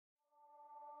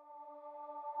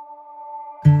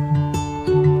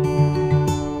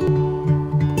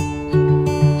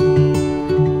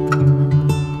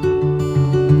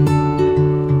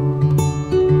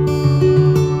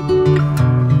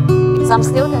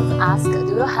friends ask,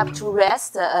 do you have to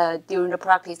rest during the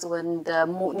practice when the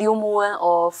new moon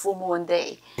or full moon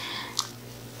day?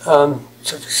 So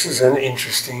this is an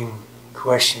interesting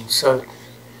question. So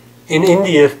in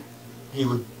India, you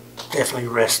would definitely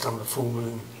rest on the full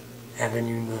moon and the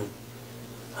new moon.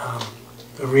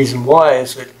 The reason why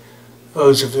is that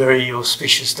those are very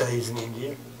auspicious days in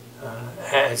India,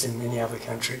 as in many other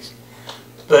countries.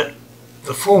 But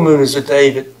the full moon is a day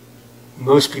that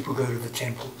most people go to the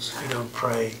temples, you don't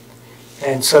pray.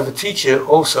 And so the teacher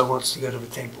also wants to go to the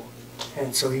temple.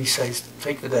 And so he says,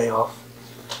 take the day off.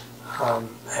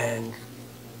 And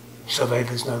so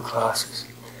there's no classes.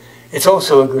 It's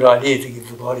also a good idea to give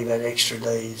the body that extra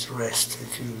day's rest.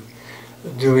 If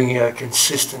you're doing a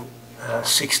consistent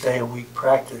 6-day-a-week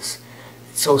practice,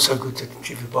 it's also good to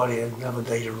give the body another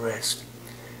day to rest.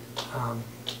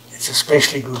 It's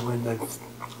especially good when the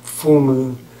full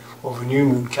moon or the new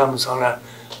moon comes on a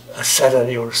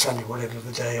Saturday or a Sunday, whatever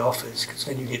the day off is, because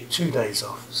then you get 2 days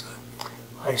off. So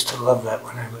I used to love that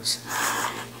when I was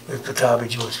with Pattabhi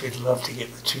Jois. We'd love to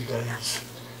get the 2 days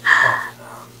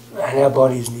off, and our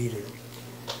bodies need it.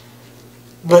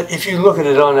 But if you look at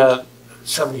it on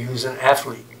somebody who's an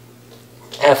athlete,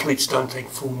 athletes don't take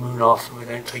full moon off, and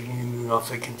they don't take new moon off,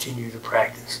 they continue to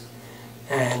practice.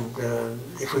 And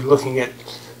if we're looking at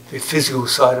the physical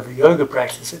side of the yoga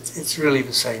practice, it's really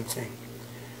the same thing.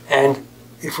 And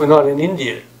if we're not in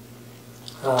India,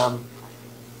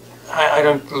 I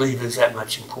don't believe there's that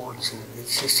much importance in it.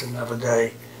 It's just another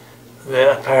day.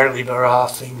 Apparently there are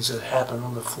things that happen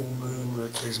on the full moon,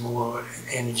 that there's more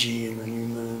energy, in the new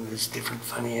moon there's different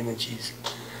funny energies.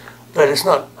 But it's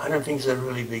not, I don't think it's a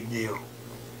really big deal.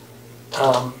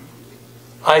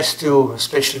 I still,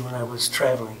 especially when I was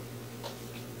traveling,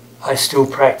 I still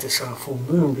practice on a full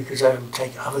moon because I would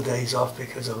take other days off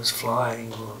because I was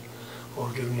flying or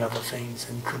doing other things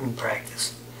and couldn't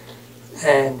practice.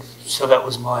 And so that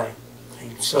was my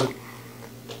thing. So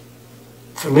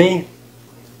for me,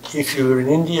 if you're in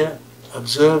India,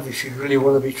 observe. If you really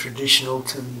want to be traditional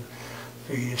to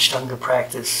the Ashtanga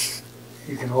practice,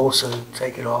 you can also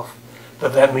take it off.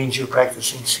 But that means you're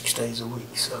practicing 6 days a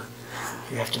week. So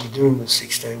you have to be doing the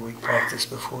 6-day-a-week practice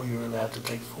before you're allowed to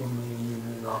take full moon and new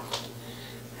moon off.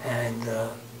 And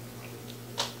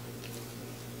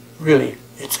really,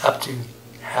 it's up to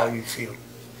how you feel.